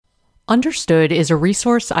Understood is a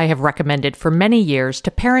resource I have recommended for many years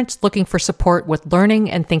to parents looking for support with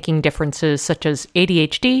learning and thinking differences such as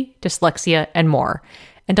ADHD, dyslexia, and more.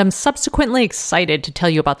 And I'm subsequently excited to tell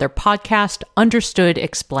you about their podcast, Understood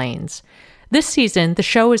Explains. This season, the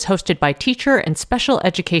show is hosted by teacher and special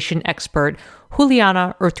education expert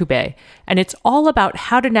Juliana Urtubey, and it's all about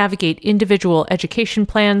how to navigate individual education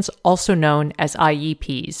plans, also known as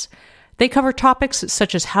IEPs. They cover topics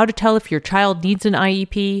such as how to tell if your child needs an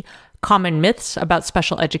IEP, common myths about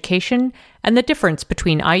special education, and the difference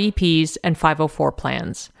between IEPs and 504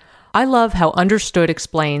 plans. I love how Understood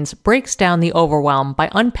Explains breaks down the overwhelm by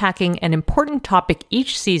unpacking an important topic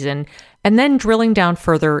each season and then drilling down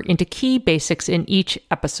further into key basics in each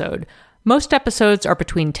episode. Most episodes are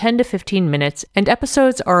between 10 to 15 minutes, and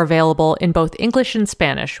episodes are available in both English and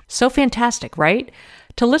Spanish. So fantastic, right?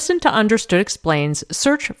 To listen to Understood Explains,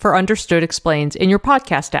 search for Understood Explains in your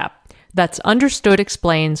podcast app. That's Understood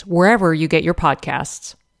Explains wherever you get your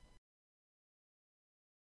podcasts.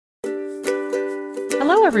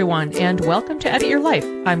 Hello, everyone, and welcome to Edit Your Life.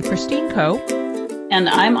 I'm Christine Coe. And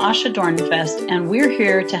I'm Asha Dornfest, and we're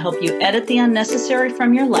here to help you edit the unnecessary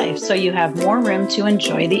from your life so you have more room to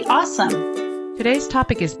enjoy the awesome. Today's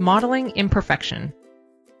topic is modeling imperfection.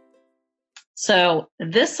 So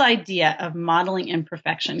this idea of modeling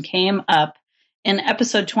imperfection came up in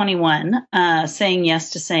episode 21, saying yes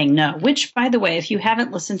to saying no, which, by the way, if you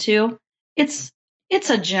haven't listened to, it's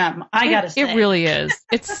a gem. I gotta say, it really is.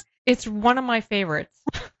 It's one of my favorites.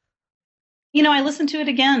 You know, I listened to it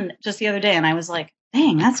again just the other day, and I was like,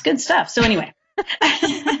 "Dang, that's good stuff." So anyway,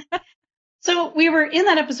 so we were in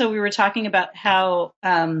that episode. We were talking about how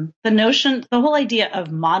the whole idea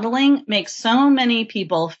of modeling makes so many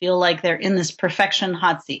people feel like they're in this perfection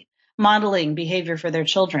hot seat, modeling behavior for their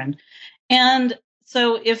children. And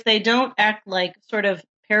so if they don't act like sort of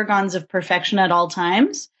paragons of perfection at all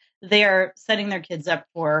times, they are setting their kids up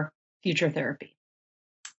for future therapy.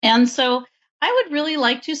 And so I would really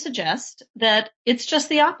like to suggest that it's just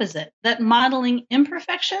the opposite, that modeling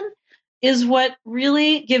imperfection is what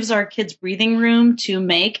really gives our kids breathing room to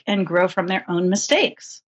make and grow from their own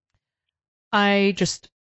mistakes. I'm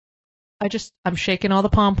shaking all the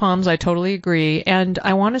pom-poms. I totally agree. And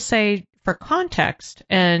I want to say, for context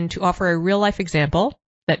and to offer a real life example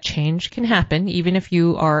that change can happen, even if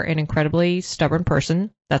you are an incredibly stubborn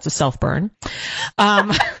person. That's a self-burn.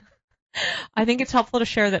 I think it's helpful to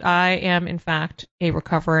share that I am, in fact, a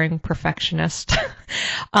recovering perfectionist.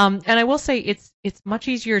 And I will say it's much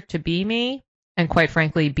easier to be me and, quite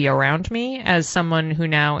frankly, be around me as someone who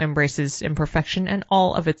now embraces imperfection and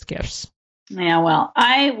all of its gifts. Yeah, well,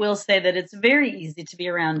 I will say that it's very easy to be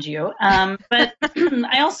around you. But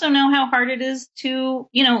I also know how hard it is to,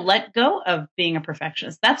 let go of being a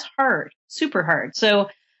perfectionist. That's hard, super hard. So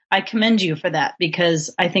I commend you for that,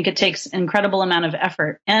 because I think it takes an incredible amount of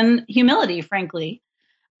effort and humility, frankly.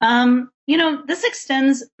 This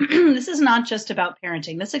extends, this is not just about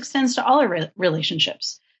parenting. This extends to all our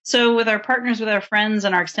relationships. So with our partners, with our friends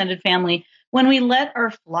and our extended family, when we let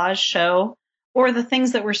our flaws show, or the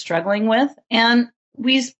things that we're struggling with, and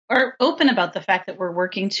we are open about the fact that we're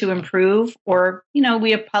working to improve, or,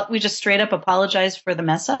 we just straight up apologize for the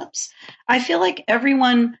mess ups, I feel like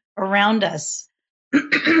everyone around us,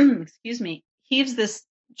 excuse me, heaves this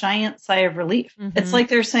giant sigh of relief. Mm-hmm. It's like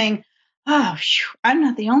they're saying, "Oh, I'm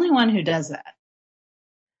not the only one who does that."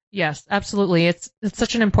 Yes, absolutely. It's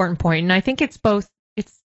such an important point. And I think it's both,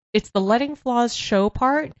 it's the letting flaws show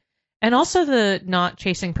part, and also the not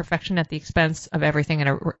chasing perfection at the expense of everything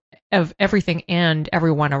and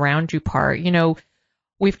everyone around you part.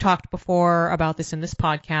 We've talked before about this in this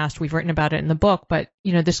podcast. We've written about it in the book, but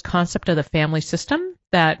this concept of the family system,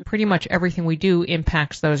 that pretty much everything we do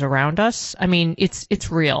impacts those around us. I mean,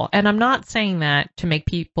 it's real. And I'm not saying that to make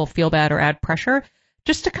people feel bad or add pressure,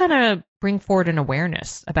 just to kind of bring forward an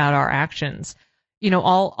awareness about our actions.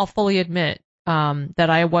 I'll fully admit that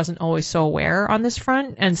I wasn't always so aware on this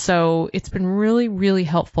front. And so it's been really, really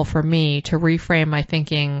helpful for me to reframe my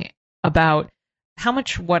thinking about how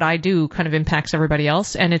much what I do kind of impacts everybody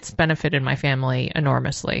else. And it's benefited my family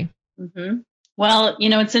enormously. Mm-hmm. Well,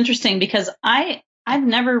 it's interesting because I've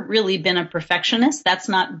never really been a perfectionist. That's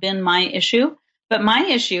not been my issue. But my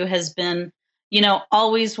issue has been,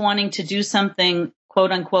 always wanting to do something,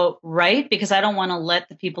 quote unquote, right, because I don't want to let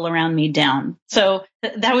the people around me down. So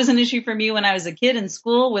that was an issue for me when I was a kid in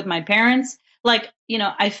school with my parents. Like,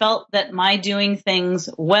 I felt that my doing things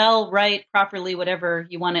well, right, properly, whatever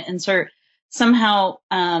you want to insert, somehow,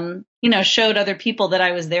 showed other people that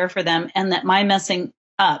I was there for them, and that my messing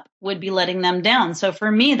up would be letting them down. So for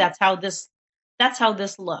me, that's how this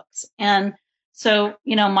looks. And so,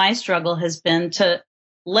 my struggle has been to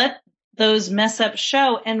let those mess up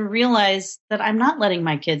show and realize that I'm not letting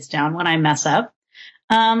my kids down when I mess up.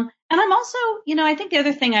 And I'm also, I think the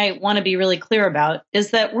other thing I want to be really clear about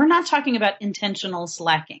is that we're not talking about intentional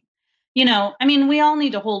slacking. We all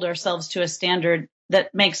need to hold ourselves to a standard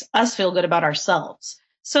that makes us feel good about ourselves.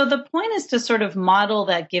 So the point is to sort of model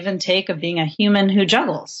that give and take of being a human who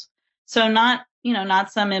juggles. So not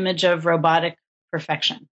some image of robotic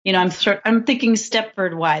perfection. I'm thinking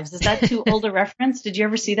Stepford Wives. Is that too old a reference? Did you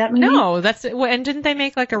ever see that movie? No, and didn't they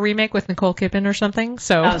make like a remake with Nicole Kidman or something?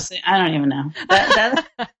 So I don't even know.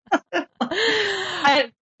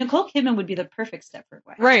 Nicole Kidman would be the perfect Stepford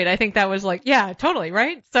Wife. Right. I think that was like, yeah, totally.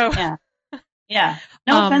 Right. So yeah.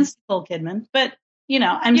 No offense to Nicole Kidman, but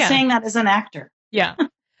I'm saying that as an actor. Yeah.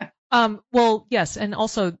 Well, yes. And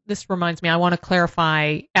also this reminds me, I want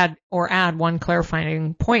to add one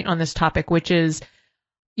clarifying point on this topic, which is,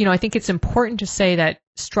 I think it's important to say that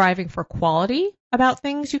striving for quality about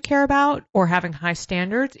things you care about or having high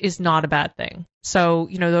standards is not a bad thing. So,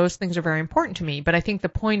 those things are very important to me. But I think the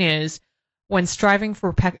point is when striving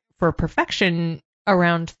for perfection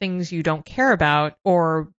around things you don't care about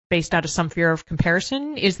or based out of some fear of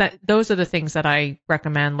comparison, is that those are the things that I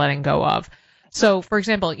recommend letting go of. So, for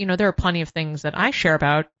example, there are plenty of things that I share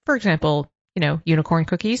about, for example, unicorn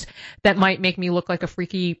cookies that might make me look like a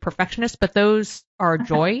freaky perfectionist, but those are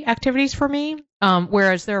joy activities for me.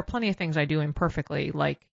 Whereas there are plenty of things I do imperfectly,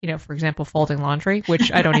 like, for example, folding laundry,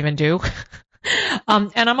 which I don't even do.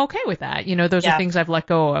 And I'm okay with that. Those are things I've let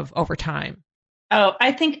go of over time. Oh,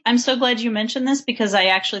 I think I'm so glad you mentioned this because I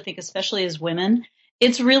actually think, especially as women,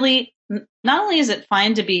 it's really, not only is it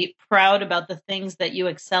fine to be proud about the things that you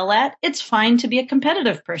excel at, it's fine to be a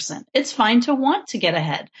competitive person. It's fine to want to get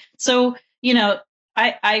ahead. So,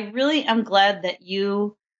 I really am glad that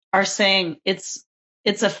you are saying it's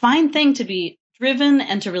a fine thing to be driven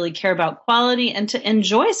and to really care about quality and to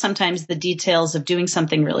enjoy sometimes the details of doing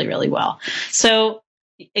something really, really well. So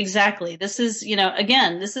exactly. This is,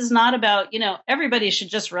 again, this is not about, everybody should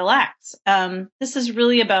just relax. This is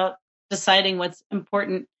really about deciding what's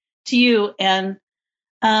important to you. And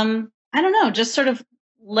I don't know, just sort of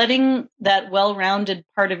letting that well-rounded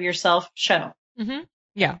part of yourself show. Mm-hmm.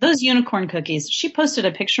 Yeah. Those unicorn cookies. She posted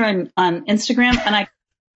a picture on Instagram and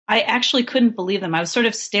I actually couldn't believe them. I was sort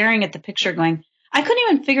of staring at the picture going, I couldn't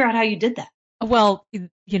even figure out how you did that. Well,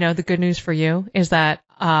 the good news for you is that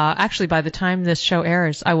actually by the time this show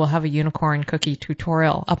airs, I will have a unicorn cookie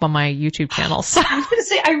tutorial up on my YouTube channel. So. I was going to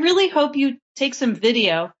say, I really hope you take some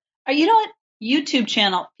video. You know what? YouTube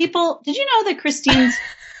channel. People, did you know that Christine's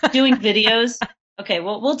doing videos? Okay,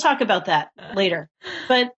 well, we'll talk about that later.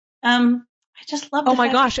 But I just love. Oh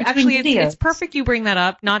my gosh! Actually, it's perfect you bring that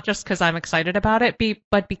up. Not just because I'm excited about it,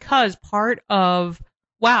 but because part of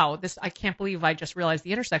I can't believe I just realized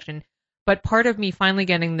the intersection. But part of me finally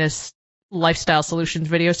getting this lifestyle solutions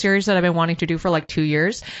video series that I've been wanting to do for like 2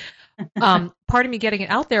 years. Part of me getting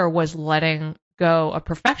it out there was letting go of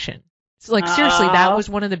perfection. So like seriously, that was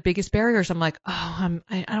one of the biggest barriers. I'm like, I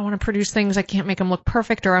don't want to produce things. I can't make them look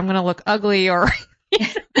perfect, or I'm going to look ugly, or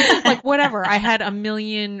like whatever. I had a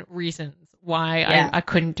million reasons why I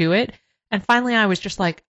couldn't do it. And finally I was just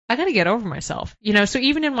like, I got to get over myself, So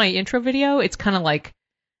even in my intro video, it's kind of like,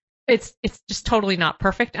 it's just totally not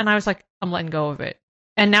perfect. And I was like, I'm letting go of it.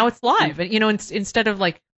 And now it's live. And, instead of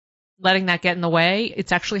like letting that get in the way,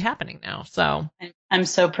 it's actually happening now. So I'm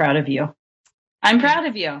so proud of you. I'm proud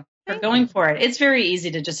of you for going for it. It's very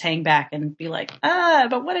easy to just hang back and be like,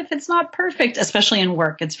 but what if it's not perfect? Especially in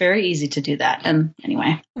work, it's very easy to do that. And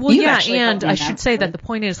anyway, well, yeah, and I should say that the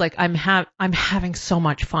point is like I'm having so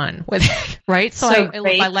much fun with it, right? So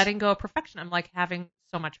by letting go of perfection, I'm like having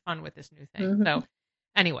so much fun with this new thing. Mm-hmm. So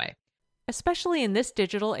anyway, especially in this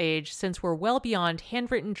digital age, since we're well beyond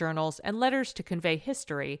handwritten journals and letters to convey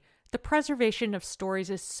history, the preservation of stories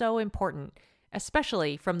is so important,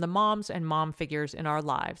 especially from the moms and mom figures in our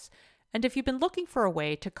lives. And if you've been looking for a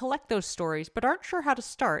way to collect those stories but aren't sure how to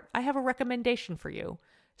start, I have a recommendation for you.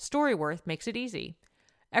 Storyworth makes it easy.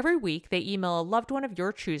 Every week, they email a loved one of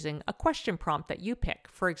your choosing a question prompt that you pick.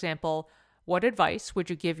 For example, what advice would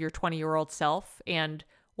you give your 20-year-old self? And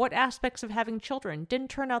what aspects of having children didn't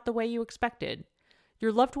turn out the way you expected?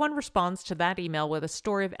 Your loved one responds to that email with a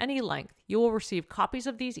story of any length. You will receive copies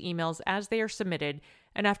of these emails as they are submitted,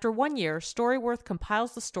 and after 1 year, Storyworth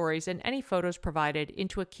compiles the stories and any photos provided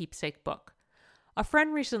into a keepsake book. A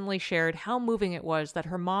friend recently shared how moving it was that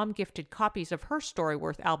her mom gifted copies of her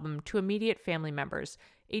Storyworth album to immediate family members,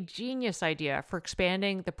 a genius idea for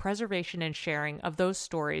expanding the preservation and sharing of those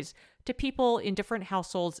stories to people in different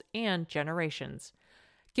households and generations.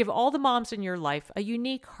 Give all the moms in your life a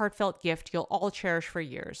unique, heartfelt gift you'll all cherish for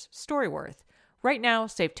years. Storyworth. Right now,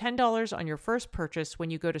 save $10 on your first purchase when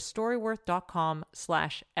you go to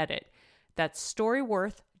storyworth.com/edit. That's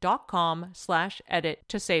storyworth.com/edit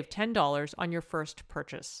to save $10 on your first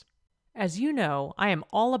purchase. As you know, I am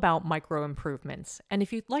all about micro improvements, and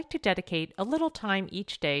if you'd like to dedicate a little time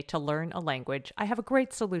each day to learn a language, I have a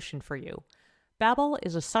great solution for you. Babbel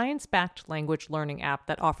is a science-backed language learning app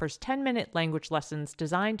that offers 10-minute language lessons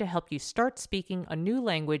designed to help you start speaking a new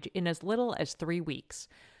language in as little as 3 weeks.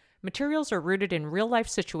 Materials are rooted in real-life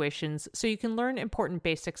situations, so you can learn important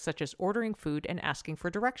basics such as ordering food and asking for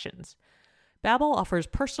directions. Babbel offers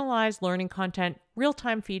personalized learning content,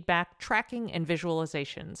 real-time feedback, tracking, and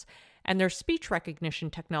visualizations, and their speech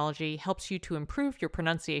recognition technology helps you to improve your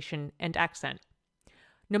pronunciation and accent.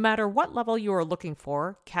 No matter what level you are looking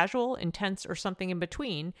for, casual, intense, or something in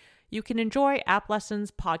between, you can enjoy app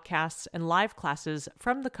lessons, podcasts, and live classes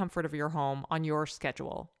from the comfort of your home on your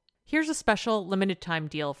schedule. Here's a special limited-time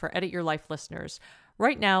deal for Edit Your Life listeners.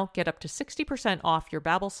 Right now, get up to 60% off your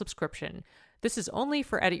Babbel subscription. This is only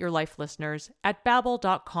for Edit Your Life listeners at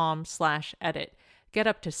babbel.com/edit. Get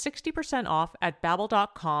up to 60% off at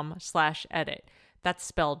babbel.com/edit. That's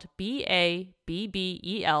spelled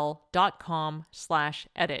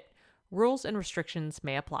BABBEL.com/edit. Rules and restrictions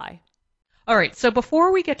may apply. All right, so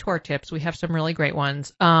before we get to our tips, we have some really great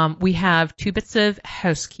ones. We have 2 bits of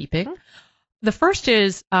housekeeping. The first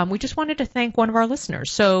is we just wanted to thank one of our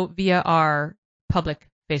listeners. So via our public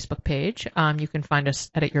Facebook page, you can find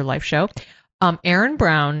us at Your Life Show. Erin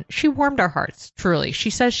Brown, she warmed our hearts, truly.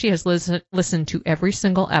 She says she has listened to every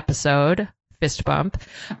single episode, fist bump,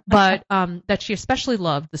 but that she especially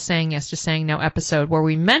loved the Saying Yes to Saying No episode where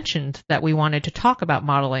we mentioned that we wanted to talk about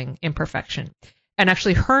modeling imperfection. And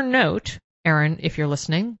actually her note, Erin, if you're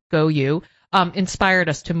listening, go you, inspired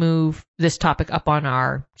us to move this topic up on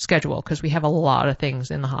our schedule because we have a lot of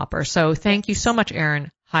things in the hopper. So thank you so much,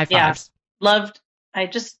 Erin. High fives. Yeah,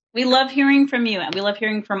 we love hearing from you, and we love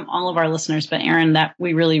hearing from all of our listeners, but Erin, that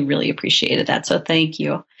we really, really appreciated that. So thank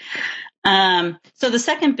you. So the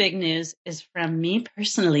second big news is from me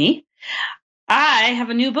personally. I have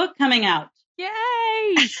a new book coming out. Yay!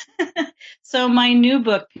 So my new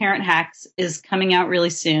book, Parent Hacks, is coming out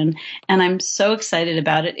really soon, and I'm so excited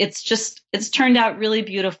about it. It's turned out really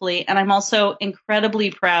beautifully, and I'm also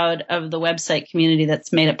incredibly proud of the website community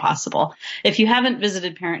that's made it possible. If you haven't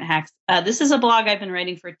visited Parent Hacks, this is a blog I've been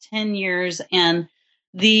writing for 10 years, and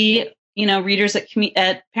the readers at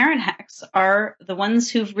Parent Hacks are the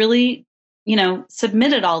ones who've really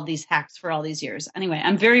submitted all these hacks for all these years. Anyway,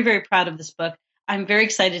 I'm very, very proud of this book. I'm very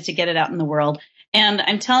excited to get it out in the world. And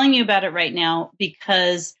I'm telling you about it right now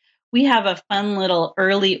because we have a fun little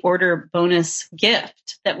early order bonus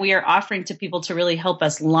gift that we are offering to people to really help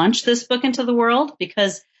us launch this book into the world,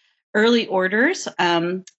 because early orders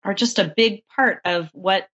are just a big part of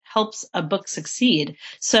what helps a book succeed.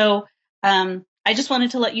 So I just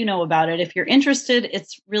wanted to let you know about it. If you're interested,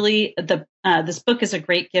 it's really this book is a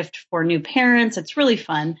great gift for new parents. It's really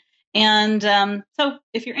fun. And so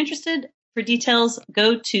if you're interested, for details,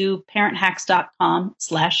 go to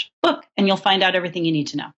parenthacks.com/book, and you'll find out everything you need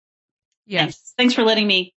to know. Yes. Thanks for letting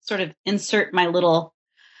me sort of insert my little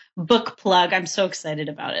book plug. I'm so excited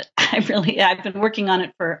about it. I've been working on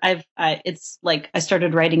it it's like I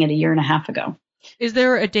started writing it a year and a half ago. Is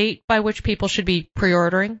there a date by which people should be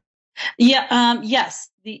pre-ordering? Yeah. Yes.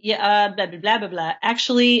 Blah, blah, blah, blah, blah.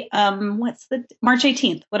 Actually, what's the March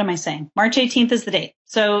 18th? What am I saying? March 18th is the date.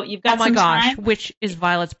 So you've got some time. Which is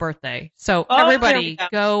Violet's birthday. So everybody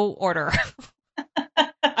go order.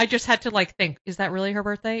 I just had to think, is that really her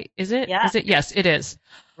birthday? Is it? Yeah. Is it? Yes, it is.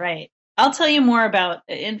 Right. I'll tell you more about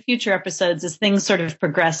in future episodes as things sort of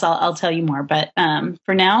progress. I'll tell you more. But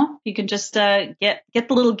for now, you can just get the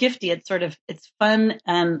little gifty. It's fun,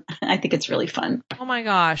 and I think it's really fun. Oh my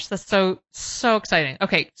gosh, that's so exciting.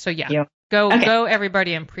 Okay, so yeah, go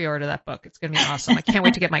everybody and pre-order that book. It's gonna be awesome. I can't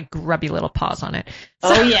wait to get my grubby little paws on it.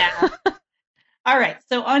 Oh yeah. All right,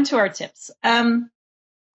 so on to our tips.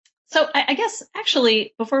 So I guess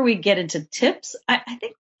actually before we get into tips, I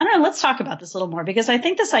think. I don't know, let's talk about this a little more, because I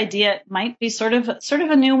think this idea might be sort of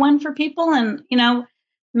a new one for people. And,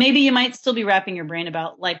 maybe you might still be wrapping your brain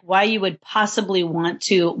about why you would possibly want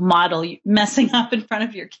to model messing up in front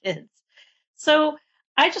of your kids. So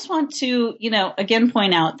I just want to, again,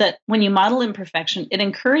 point out that when you model imperfection, it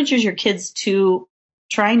encourages your kids to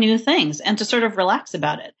try new things and to sort of relax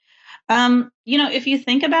about it. If you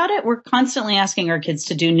think about it, we're constantly asking our kids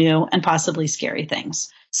to do new and possibly scary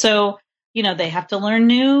things. So they have to learn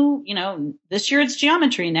new, this year it's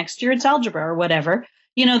geometry, next year it's algebra or whatever.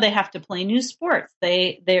 They have to play new sports.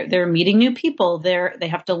 They're meeting new people. They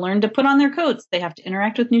have to learn to put on their coats. They have to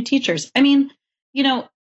interact with new teachers. I mean,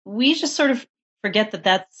 we just sort of forget that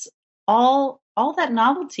that's all that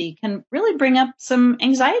novelty can really bring up some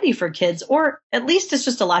anxiety for kids, or at least it's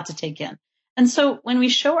just a lot to take in. And so when we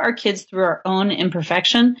show our kids through our own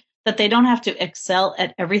imperfection that they don't have to excel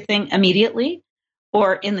at everything immediately,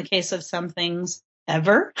 or in the case of some things,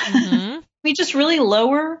 ever, we just really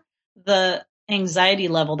lower the anxiety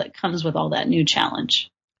level that comes with all that new challenge.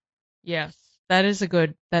 Yes, that is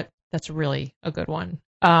that's really a good one.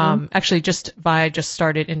 Actually, Vi just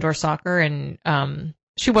started indoor soccer, and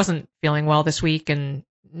she wasn't feeling well this week, and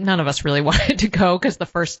none of us really wanted to go because the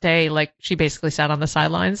first day, like, she basically sat on the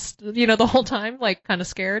sidelines, the whole time, like, kind of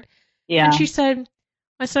scared. Yeah. And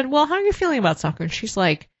I said, well, how are you feeling about soccer? And she's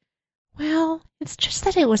like, well, it's just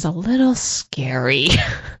that it was a little scary.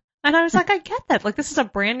 And I was like, I get that. Like, this is a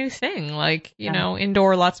brand new thing, like,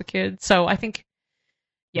 indoor, lots of kids. So I think,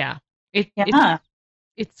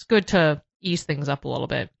 it's good to ease things up a little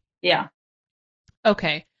bit. Yeah.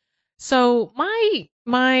 Okay. So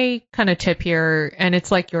my kind of tip here, and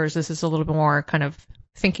it's like yours, this is a little bit more kind of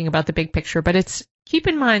thinking about the big picture, but it's keep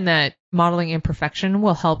in mind that modeling imperfection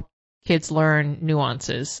will help kids learn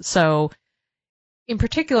nuances. So in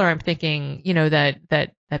particular, I'm thinking,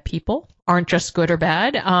 that people aren't just good or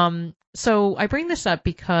bad. So I bring this up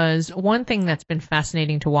because one thing that's been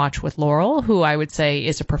fascinating to watch with Laurel, who I would say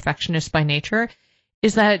is a perfectionist by nature,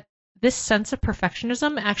 is that this sense of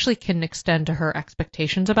perfectionism actually can extend to her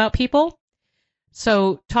expectations about people.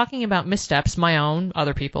 So talking about missteps, my own,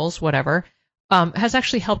 other people's, whatever, has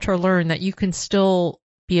actually helped her learn that you can still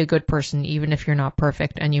be a good person even if you're not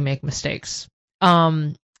perfect and you make mistakes.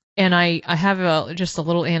 And I have just a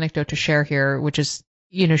little anecdote to share here, which is,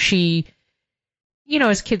 she,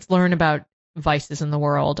 as kids learn about vices in the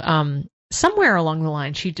world, somewhere along the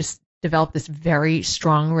line, she just developed this very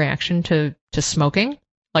strong reaction to smoking,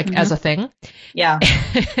 like as a thing. Yeah.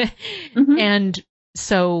 And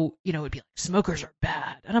so, it would be like, smokers are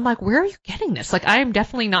bad. And I'm like, where are you getting this? Like, I am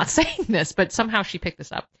definitely not saying this, but somehow she picked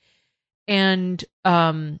this up. And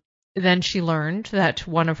then she learned that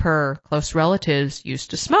one of her close relatives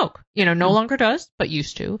used to smoke, no longer does, but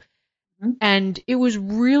used to. And it was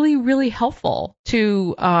really, really helpful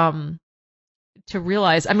to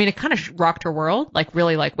realize, I mean, it kind of rocked her world, like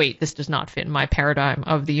really like, wait, this does not fit in my paradigm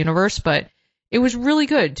of the universe, but it was really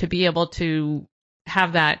good to be able to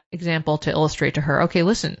have that example to illustrate to her, okay,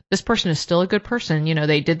 listen, this person is still a good person.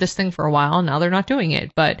 They did this thing for a while, now they're not doing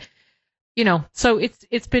it. But, so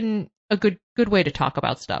it's been a good way to talk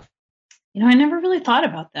about stuff. I never really thought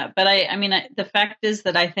about that. But the fact is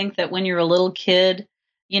that I think that when you're a little kid,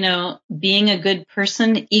 being a good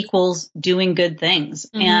person equals doing good things.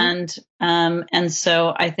 And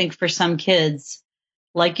so I think for some kids,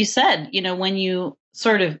 like you said, when you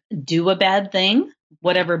sort of do a bad thing,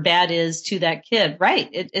 whatever bad is to that kid, right?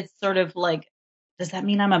 It's sort of like, does that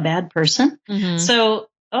mean I'm a bad person? So,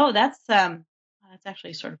 that's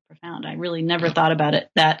actually sort of profound. I really never thought about it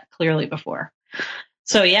that clearly before.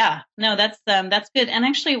 So yeah, no, that's good. And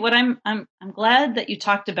actually what I'm glad that you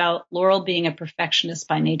talked about Laurel being a perfectionist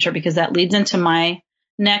by nature, because that leads into my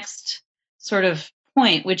next sort of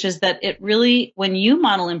point, which is that it really, when you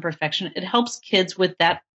model imperfection, it helps kids with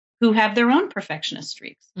that who have their own perfectionist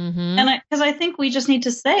streaks. And because I think we just need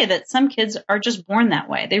to say that some kids are just born that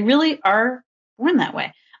way. They really are born that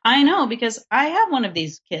way. I know, because I have one of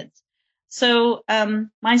these kids. So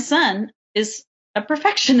my son is a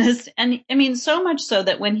perfectionist. And I mean, so much so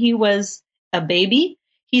that when he was a baby,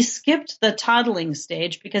 he skipped the toddling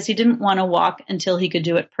stage because he didn't want to walk until he could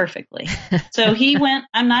do it perfectly. So he went,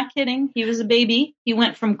 I'm not kidding, he was a baby. He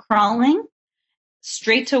went from crawling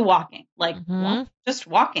straight to walking, like just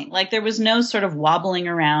walking. Like there was no sort of wobbling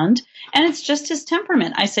around. And it's just his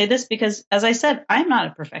temperament. I say this because, as I said, I'm not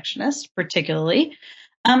a perfectionist particularly.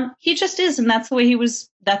 He just is. And that's the way he was.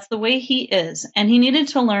 That's the way he is. And he needed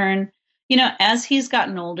to learn, as he's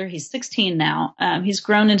gotten older, he's 16 now. He's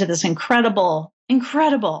grown into this incredible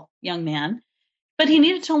young man, but he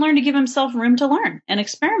needed to learn to give himself room to learn and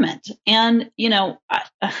experiment. And,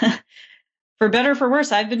 for better or for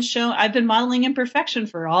worse, I've been modeling imperfection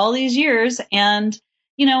for all these years. And,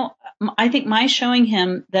 I think my showing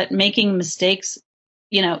him that making mistakes,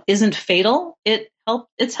 isn't fatal.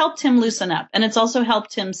 It's helped him loosen up. And it's also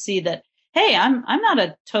helped him see that, hey, I'm not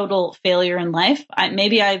a total failure in life.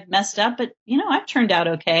 Maybe I've messed up, but I've turned out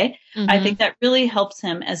okay. I think that really helps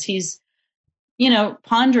him as he's,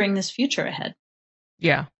 pondering this future ahead.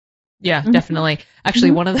 Yeah. Yeah, definitely.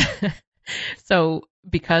 Actually, one of the, so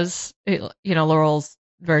because, Laurel's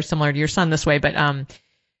very similar to your son this way, but, now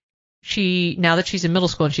that she's in middle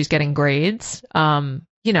school and she's getting grades,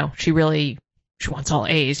 she wants all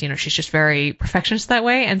A's, she's just very perfectionist that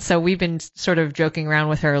way. And so we've been sort of joking around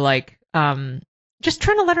with her, like, just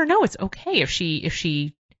trying to let her know it's okay if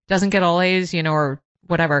she doesn't get all A's, or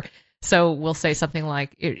whatever. So we'll say something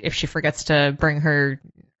like, if she forgets to bring her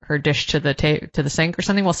dish to the sink or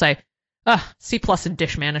something, we'll say, C+ in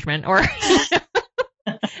dish management, or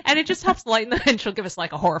and it just helps lighten the, and she'll give us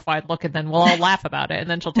like a horrified look, and then we'll all laugh about it, and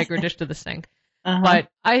then she'll take her dish to the sink. But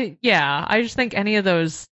I just think any of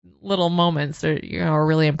those little moments are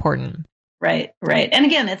really important. Right. And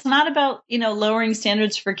again, it's not about, lowering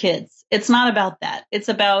standards for kids. It's not about that. It's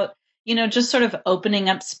about, just sort of opening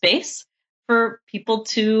up space for people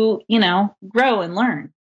to, grow and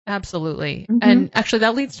learn. Absolutely. Mm-hmm. And actually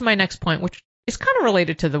that leads to my next point, which is kind of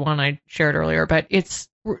related to the one I shared earlier, but it's,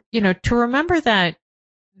 to remember that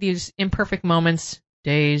these imperfect moments,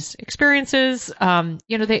 days, experiences,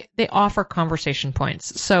 they offer conversation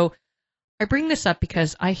points. So I bring this up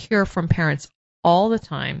because I hear from parents all the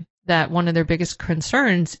time that one of their biggest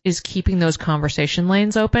concerns is keeping those conversation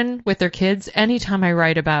lanes open with their kids. Anytime I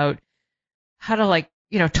write about how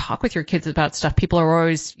to talk with your kids about stuff, people are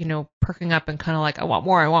always, perking up and kind of like, I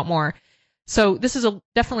want more. So this is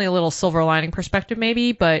definitely a little silver lining perspective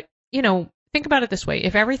maybe, but, think about it this way.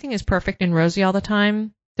 If everything is perfect and rosy all the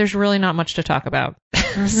time, there's really not much to talk about.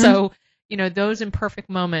 Mm-hmm. So, those imperfect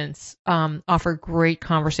moments offer great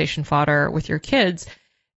conversation fodder with your kids.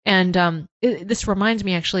 And this reminds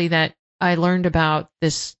me actually that I learned about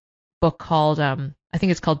this book called, I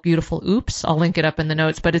think it's called Beautiful Oops. I'll link it up in the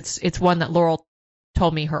notes, but it's one that Laurel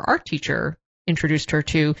told me her art teacher introduced her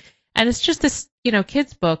to. And it's just this,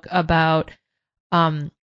 kids book about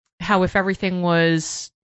how if everything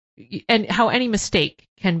was, and how any mistake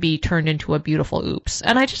can be turned into a beautiful oops.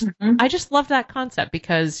 And I just love that concept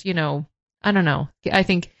because, I don't know. I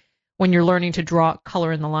think when you're learning to draw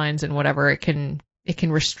color in the lines and whatever, it can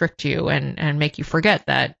restrict you and make you forget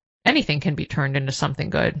that anything can be turned into something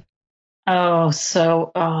good. Oh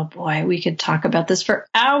boy, we could talk about this for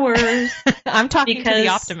hours. I'm talking to the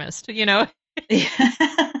optimist,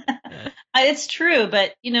 It's true,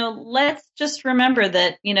 but let's just remember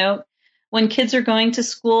that, when kids are going to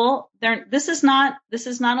school, this is not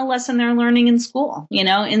a lesson they're learning in school.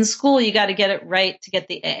 In school you got to get it right to get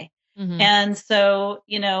the A. Mm-hmm. And so,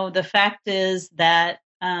 the fact is that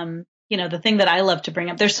the thing that I love to bring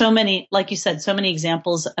up, there's so many, like you said, so many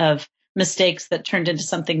examples of mistakes that turned into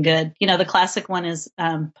something good. The classic one is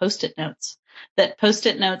Post-it notes. That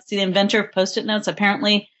Post-it notes, the inventor of Post-it notes,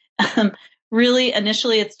 apparently, really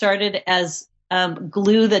initially it started as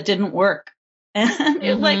glue that didn't work. And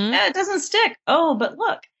it it doesn't stick. Oh, but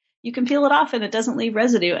look, you can peel it off and it doesn't leave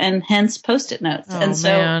residue, and hence Post-it notes. Oh, and so,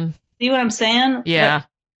 man. See what I'm saying? Yeah.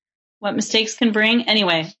 What mistakes can bring.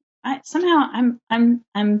 Anyway,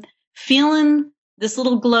 I'm feeling this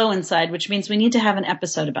little glow inside, which means we need to have an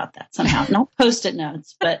episode about that somehow. Not Post-it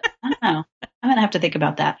notes, but I don't know. I'm going to have to think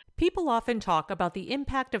about that. People often talk about the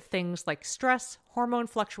impact of things like stress, hormone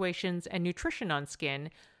fluctuations, and nutrition on skin,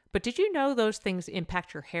 but did you know those things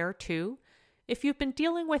impact your hair too? If you've been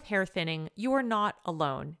dealing with hair thinning, you are not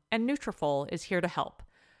alone, and Nutrafol is here to help.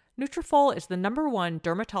 Nutrafol is the #1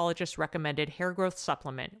 dermatologist-recommended hair growth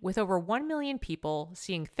supplement, with over 1 million people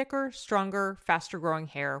seeing thicker, stronger, faster-growing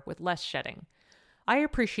hair with less shedding. I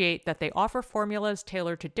appreciate that they offer formulas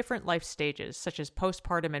tailored to different life stages, such as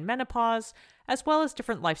postpartum and menopause, as well as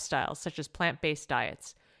different lifestyles, such as plant-based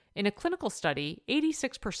diets. In a clinical study,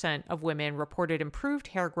 86% of women reported improved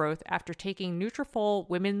hair growth after taking Nutrafol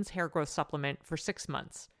Women's Hair Growth Supplement for 6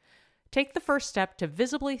 months. Take the first step to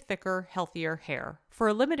visibly thicker, healthier hair. For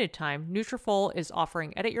a limited time, Nutrafol is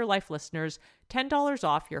offering Edit Your Life listeners $10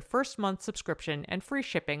 off your first month subscription and free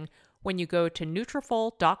shipping when you go to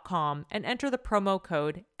Nutrafol.com and enter the promo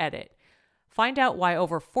code EDIT. Find out why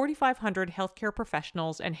over 4,500 healthcare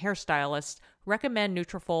professionals and hairstylists recommend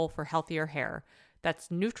Nutrafol for healthier hair. That's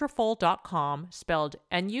Nutrafol.com, spelled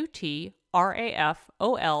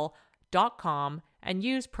Nutrafol.com, and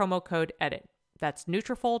use promo code EDIT. That's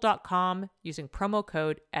Nutrafol.com using promo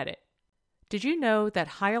code EDIT. Did you know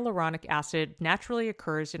that hyaluronic acid naturally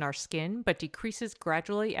occurs in our skin but decreases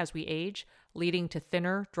gradually as we age, leading to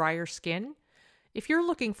thinner, drier skin? If you're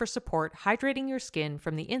looking for support hydrating your skin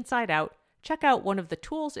from the inside out, check out one of the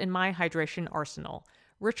tools in my hydration arsenal,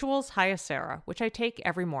 Rituals Hyacera, which I take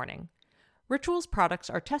every morning. Rituals products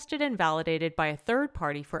are tested and validated by a third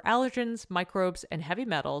party for allergens, microbes, and heavy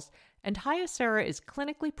metals, and Hyacera is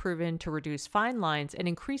clinically proven to reduce fine lines and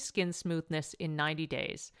increase skin smoothness in 90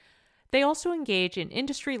 days. They also engage in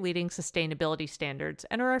industry-leading sustainability standards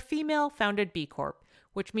and are a female-founded B Corp,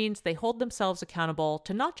 which means they hold themselves accountable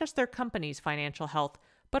to not just their company's financial health,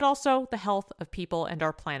 but also the health of people and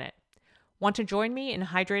our planet. Want to join me in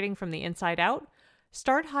hydrating from the inside out?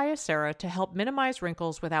 Start Hyacera to help minimize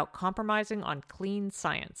wrinkles without compromising on clean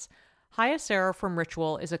science. Hyacera from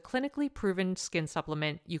Ritual is a clinically proven skin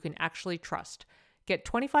supplement you can actually trust. Get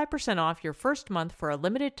 25% off your first month for a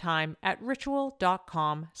limited time at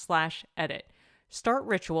ritual.com/edit. Start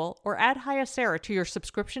Ritual or add Hyacera to your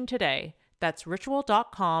subscription today. That's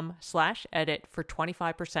ritual.com/edit for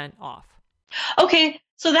 25% off. Okay,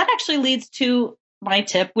 so that actually leads to my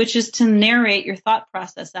tip, which is to narrate your thought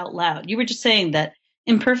process out loud. You were just saying that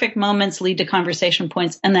imperfect moments lead to conversation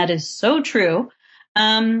points, and that is so true,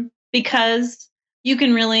 because you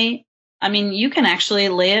can really, you can actually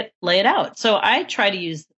lay it out. So I try to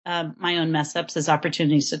use my own mess ups as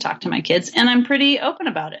opportunities to talk to my kids, and I'm pretty open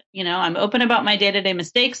about it. I'm open about my day-to-day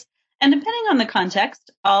mistakes, and depending on the context,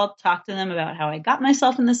 I'll talk to them about how I got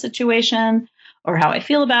myself in this situation, or how I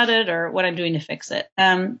feel about it, or what I'm doing to fix it.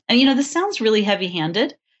 And this sounds really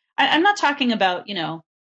heavy-handed. I'm not talking about,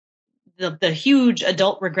 the huge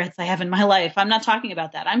adult regrets I have in my life. I'm not talking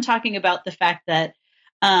about that. I'm talking about the fact that,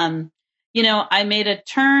 I made a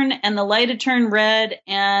turn and the light had turned red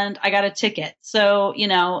and I got a ticket. So,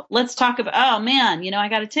 let's talk about, oh man, I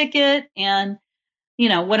got a ticket and,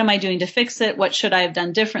 what am I doing to fix it? What should I have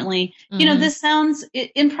done differently? Mm-hmm. This sounds,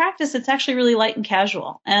 in practice, it's actually really light and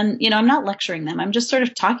casual. And, I'm not lecturing them. I'm just sort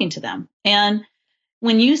of talking to them. And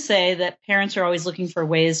when you say that parents are always looking for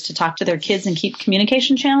ways to talk to their kids and keep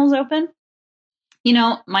communication channels open,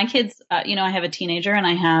 my kids, I have a teenager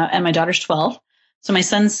and my daughter's 12. So my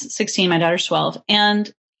son's 16, my daughter's 12.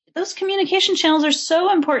 And those communication channels are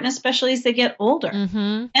so important, especially as they get older.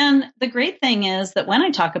 Mm-hmm. And the great thing is that when I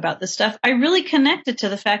talk about this stuff, I really connect it to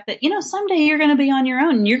the fact that, someday you're going to be on your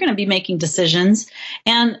own and you're going to be making decisions.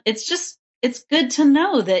 And it's good to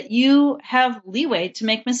know that you have leeway to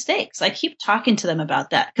make mistakes. I keep talking to them about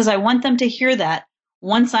that because I want them to hear that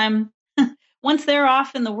once they're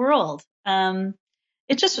off in the world.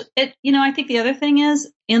 I think the other thing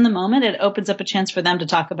is in the moment, it opens up a chance for them to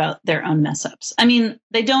talk about their own mess ups.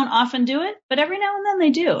 They don't often do it, but every now and then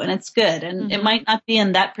they do. And it's good. And Mm-hmm. It might not be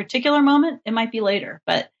in that particular moment. It might be later.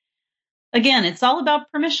 But again, it's all about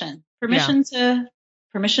permission to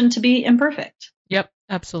be imperfect. Yep,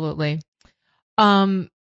 absolutely.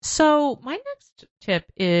 So my next tip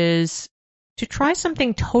is to try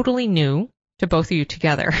something totally new to both of you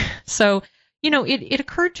together. So, it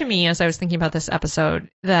occurred to me as I was thinking about this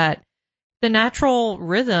episode that the natural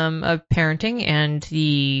rhythm of parenting and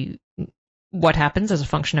what happens as a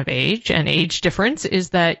function of age and age difference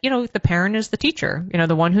is that, the parent is the teacher,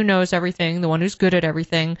 the one who knows everything, the one who's good at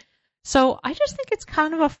everything. So I just think it's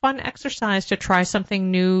kind of a fun exercise to try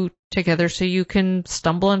something new together so you can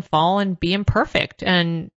stumble and fall and be imperfect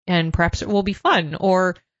and perhaps it will be fun,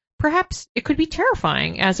 or perhaps it could be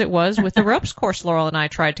terrifying as it was with the ropes course Laurel and I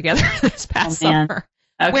tried together this past summer.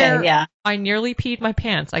 Okay, where yeah. I nearly peed my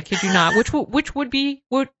pants. I kid you not,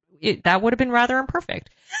 that would have been rather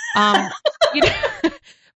imperfect.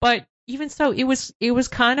 But even so, it was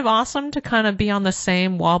kind of awesome to kind of be on the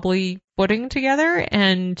same wobbly footing together,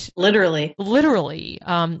 and literally,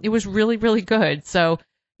 it was really, really good. So,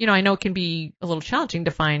 I know it can be a little challenging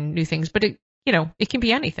to find new things, but it can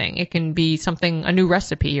be anything. It can be a new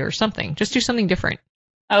recipe or something. Just do something different.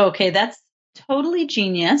 Okay, that's totally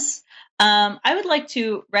genius. I would like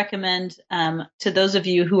to recommend to those of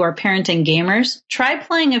you who are parenting gamers, try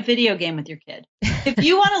playing a video game with your kid. If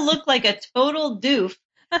you want to look like a total doof,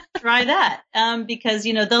 try that. Because,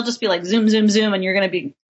 they'll just be like zoom, zoom, zoom, and you're going to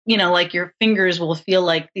be, like your fingers will feel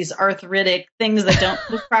like these arthritic things that don't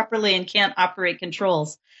move properly and can't operate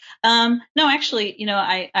controls. No, actually,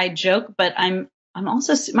 I joke, but I'm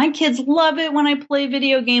also, my kids love it when I play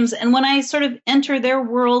video games and when I sort of enter their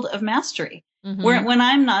world of mastery. Mm-hmm. When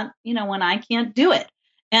I'm not, when I can't do it.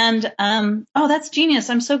 And, that's genius.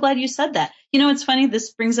 I'm so glad you said that. It's funny.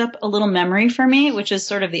 This brings up a little memory for me, which is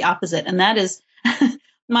sort of the opposite. And that is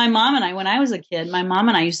my mom and I, when I was a kid, my mom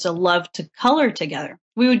and I used to love to color together.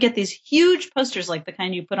 We would get these huge posters like the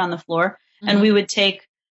kind you put on the floor, mm-hmm. and we would take,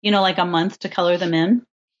 like a month to color them in.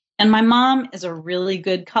 And my mom is a really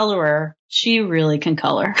good colorer. She really can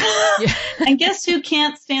color. Yeah. And guess who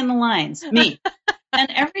can't stand the lines? Me. And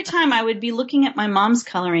every time I would be looking at my mom's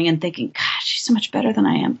coloring and thinking, gosh, she's so much better than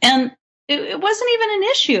I am. And it wasn't even an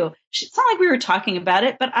issue. It's not like we were talking about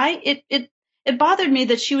it, but it bothered me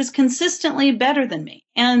that she was consistently better than me.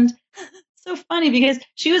 And it's so funny because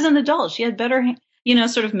she was an adult. She had better,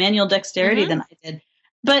 sort of manual dexterity, mm-hmm. than I did.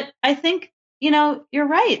 But I think, you're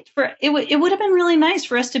right. It would have been really nice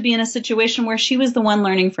for us to be in a situation where she was the one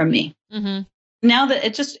learning from me. Mm-hmm. Now that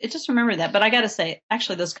it just remember that. But I got to say,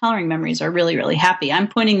 actually, those coloring memories are really, really happy. I'm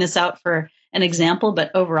pointing this out for an example,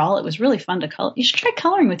 but overall it was really fun to color. You should try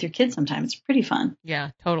coloring with your kids sometime. It's pretty fun.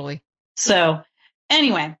 Yeah, totally. So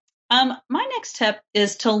anyway, my next tip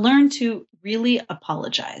is to learn to really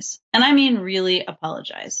apologize. And I mean, really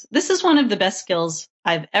apologize. This is one of the best skills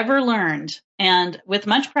I've ever learned. And with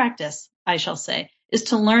much practice, I shall say, is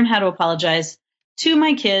to learn how to apologize to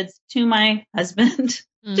my kids, to my husband,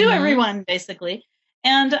 to everyone, basically.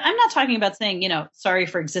 And I'm not talking about saying, sorry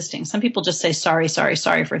for existing. Some people just say sorry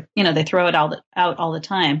for, they throw it out all the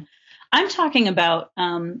time. I'm talking about,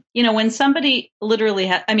 when somebody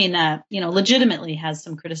literally, legitimately has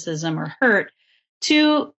some criticism or hurt,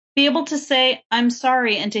 to be able to say, I'm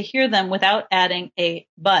sorry, and to hear them without adding a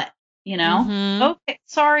but, okay,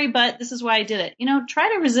 sorry, but this is why I did it.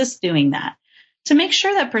 Try to resist doing that to make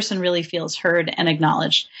sure that person really feels heard and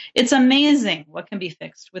acknowledged. It's amazing what can be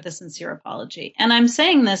fixed with a sincere apology. And I'm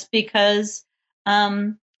saying this because,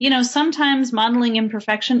 sometimes modeling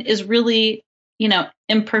imperfection is really,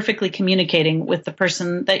 imperfectly communicating with the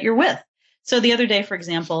person that you're with. So the other day, for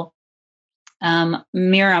example,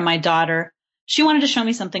 Mira, my daughter, she wanted to show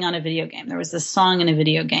me something on a video game. There was this song in a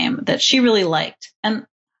video game that she really liked. And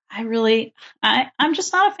I'm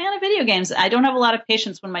just not a fan of video games. I don't have a lot of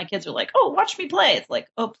patience when my kids are like, oh, watch me play. It's like,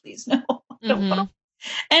 oh, please, no.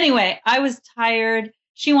 Anyway, I was tired.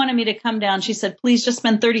 She wanted me to come down. She said, please just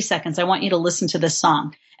spend 30 seconds. I want you to listen to this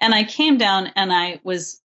song. And I came down and I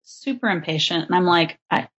was super impatient. And I'm like,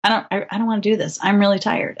 I don't want to do this. I'm really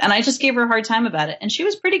tired. And I just gave her a hard time about it. And she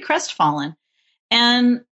was pretty crestfallen.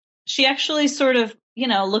 And she actually sort of,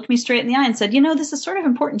 looked me straight in the eye and said, this is sort of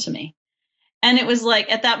important to me. And it was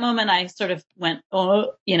like, at that moment, I sort of went,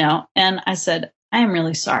 oh, and I said, I am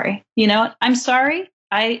really sorry. I'm sorry.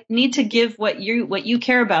 I need to give what you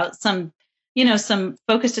care about some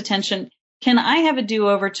focused attention. Can I have a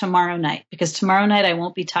do-over tomorrow night? Because tomorrow night I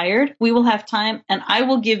won't be tired. We will have time and I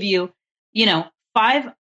will give you,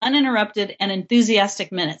 5 uninterrupted and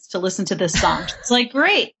enthusiastic minutes to listen to this song. It's like,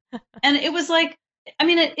 great. And it was like,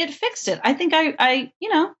 it fixed it. I think I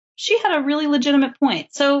she had a really legitimate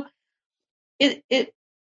point. So it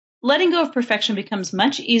letting go of perfection becomes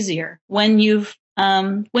much easier when you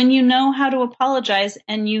know how to apologize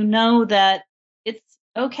and you know that it's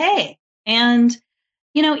okay. And,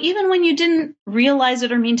 even when you didn't realize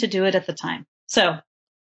it or mean to do it at the time. So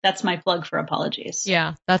that's my plug for apologies.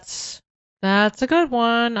 Yeah, that's a good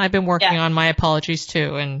one. I've been working on my apologies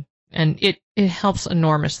too. And it helps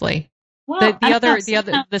enormously. Well,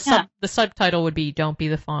 the subtitle would be "Don't be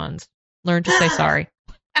the Fonz. Learn to say sorry."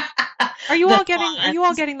 Are you all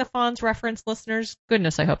getting the Fonz reference, listeners?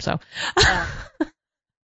 Goodness, I hope so.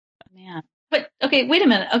 Man, but okay, wait a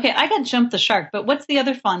minute. Okay, I got Jump the Shark, but what's the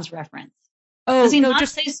other Fonz reference? Oh, does he not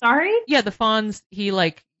say sorry? Yeah, the Fonz. He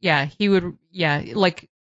would like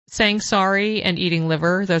saying sorry and eating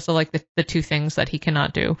liver. Those are like the two things that he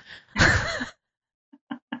cannot do.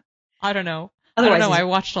 I don't know. I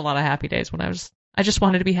watched a lot of Happy Days when I just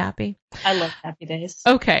wanted to be happy. I love Happy Days.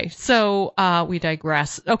 Okay, so we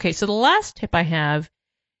digress. Okay, so the last tip I have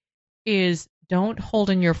is don't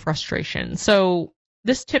hold in your frustration. So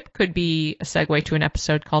this tip could be a segue to an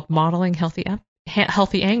episode called Modeling Healthy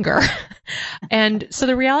Anger. And so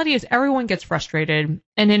the reality is everyone gets frustrated.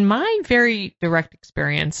 And in my very direct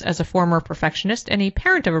experience as a former perfectionist and a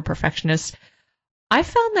parent of a perfectionist, I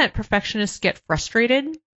found that perfectionists get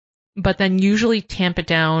frustrated, but then usually tamp it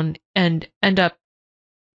down and end up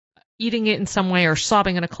eating it in some way or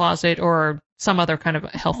sobbing in a closet or some other kind of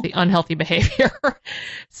unhealthy behavior.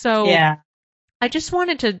 So yeah. I just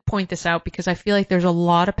wanted to point this out because I feel like there's a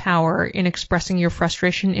lot of power in expressing your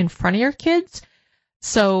frustration in front of your kids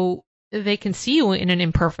so they can see you in an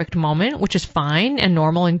imperfect moment, which is fine and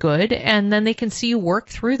normal and good, and then they can see you work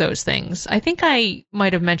through those things. I think I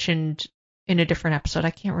might have mentioned in a different episode, I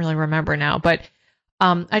can't really remember now, but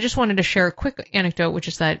I just wanted to share a quick anecdote, which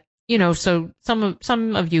is that, so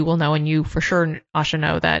some of you will know, and you for sure, Asha,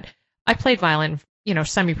 know that I played violin,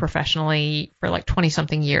 semi-professionally for like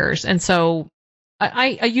 20-something years. And so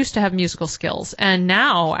I used to have musical skills. And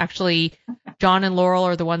now, actually, John and Laurel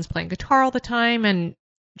are the ones playing guitar all the time. And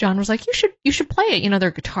John was like, you should play it. There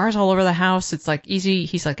are guitars all over the house. It's like easy.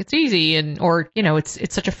 He's like, it's easy.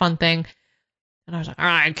 It's such a fun thing. And I was like, all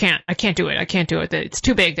right, I can't do it. I can't do it. It's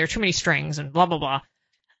too big. There are too many strings and blah, blah, blah.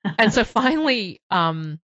 And so finally,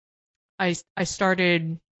 I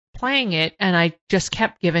started playing it and I just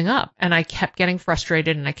kept giving up and I kept getting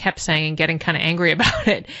frustrated and I kept saying and getting kind of angry about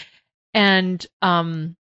it. And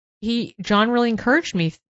John really encouraged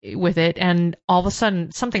me with it, and all of a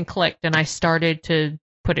sudden something clicked and I started to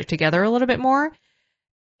put it together a little bit more.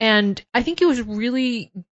 And I think it was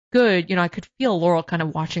really good. I could feel Laurel kind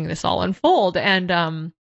of watching this all unfold.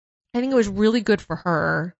 And I think it was really good for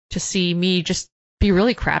her to see me just be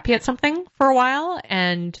really crappy at something for a while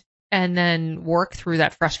and then work through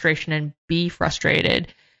that frustration and be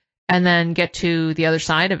frustrated and then get to the other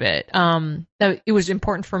side of it. It was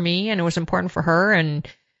important for me and it was important for her. And,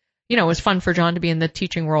 you know, it was fun for John to be in the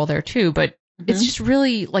teaching role there too. But it's just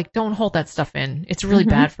really like, don't hold that stuff in. It's really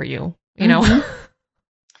bad for you, you know?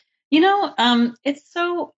 You know, it's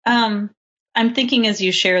so, I'm thinking as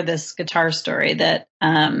you share this guitar story that,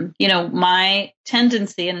 you know, my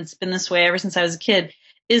tendency, and it's been this way ever since I was a kid,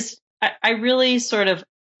 is I really sort of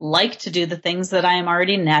like to do the things that I am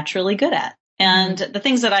already naturally good at. And the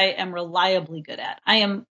things that I am reliably good at. I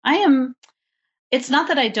am, it's not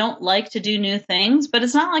that I don't like to do new things, but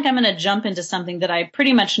it's not like I'm going to jump into something that I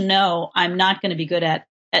pretty much know I'm not going to be good at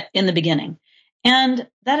in the beginning. And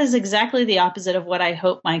that is exactly the opposite of what I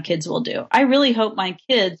hope my kids will do. I really hope my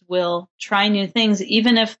kids will try new things,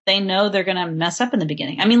 even if they know they're going to mess up in the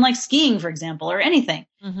beginning. I mean, like skiing, for example, or anything.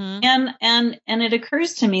 And it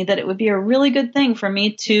occurs to me that it would be a really good thing for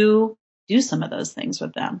me to do some of those things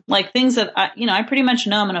with them, like things that I pretty much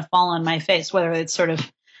know I'm going to fall on my face, whether it's sort of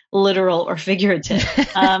literal or figurative.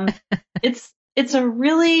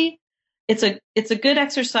 It's a good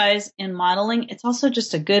exercise in modeling. It's also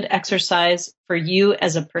just a good exercise for you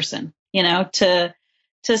as a person, you know, to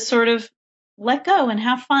sort of let go and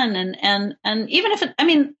have fun. And even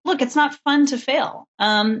if look, it's not fun to fail.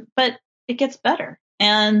 But it gets better.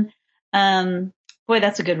 And, boy,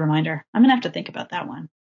 that's a good reminder. I'm going to have to think about that one.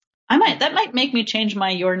 That might make me change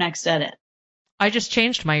my Your Next Edit. I just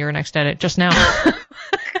changed my Your Next Edit just now.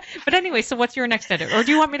 But anyway, so what's your next edit? Or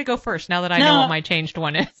do you want me to go first now that I know what my changed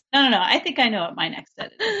one is? No. I think I know what my next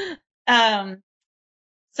edit is.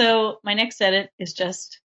 So my next edit is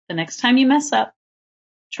just the next time you mess up,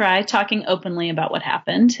 try talking openly about what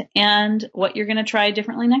happened and what you're going to try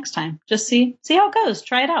differently next time. Just see how it goes.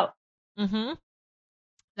 Try it out.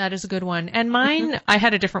 That is a good one. And mine, I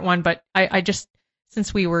had a different one, but I just,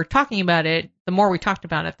 since we were talking about it, the more we talked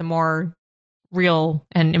about it, the more real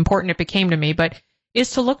and important it became to me. But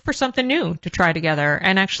is to look for something new to try together.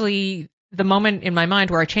 And actually, the moment in my mind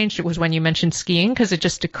where I changed it was when you mentioned skiing, because it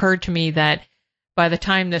just occurred to me that by the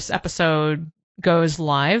time this episode goes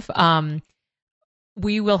live,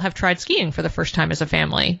 we will have tried skiing for the first time as a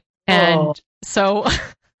family. And so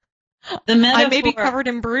the metaphor, I may be covered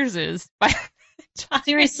in bruises.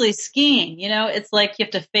 Seriously, skiing, you know, it's like you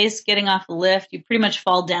have to face getting off the lift. You pretty much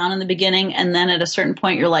fall down in the beginning. And then at a certain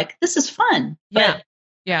point, you're like, this is fun. But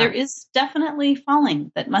yeah. There is definitely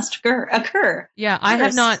falling that must occur. Yeah,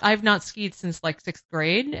 I've not skied since like 6th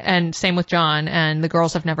grade, and same with John, and the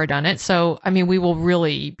girls have never done it. So, I mean, we will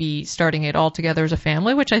really be starting it all together as a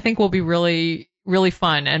family, which I think will be really, really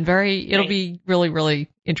fun and it'll be really, really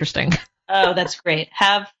interesting. Oh, that's great.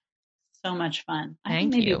 Have so much fun.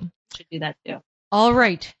 Thank you. We should do that too. All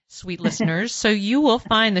right, sweet listeners. So you will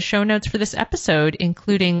find the show notes for this episode,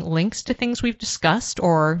 including links to things we've discussed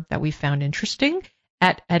or that we found interesting,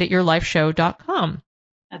 at edityourlifeshow.com.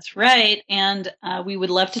 That's right. And we would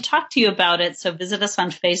love to talk to you about it. So visit us on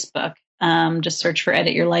Facebook. Just search for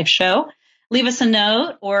Edit Your Life Show. Leave us a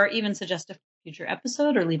note or even suggest a future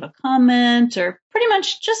episode or leave a comment or pretty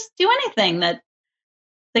much just do anything that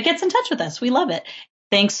gets in touch with us. We love it.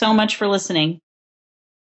 Thanks so much for listening.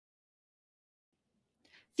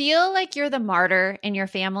 Feel like you're the martyr in your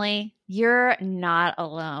family? You're not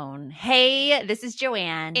alone. Hey, this is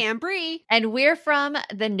Joanne. And Bree. And we're from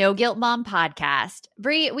the No Guilt Mom podcast.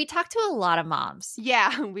 Bree, we talk to a lot of moms.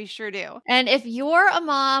 Yeah, we sure do. And if you're a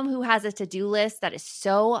mom who has a to-do list that is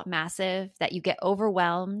so massive that you get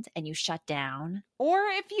overwhelmed and you shut down, or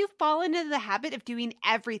if you fall into the habit of doing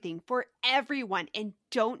everything for everyone and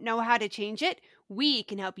don't know how to change it, we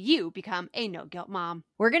can help you become a no-guilt mom.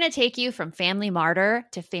 we're going to take you from family martyr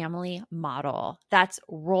to family model. That's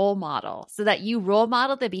role model, so that you role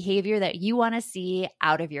model the behavior that you want to see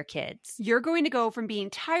out of your kids. You're going to go from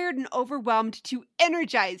being tired and overwhelmed to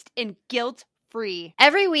energized and guilt-free.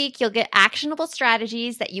 Every week, you'll get actionable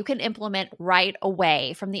strategies that you can implement right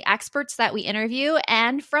away from the experts that we interview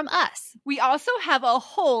and from us. We also have a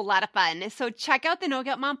whole lot of fun, so check out the No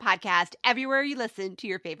Guilt Mom podcast everywhere you listen to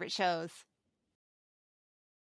your favorite shows.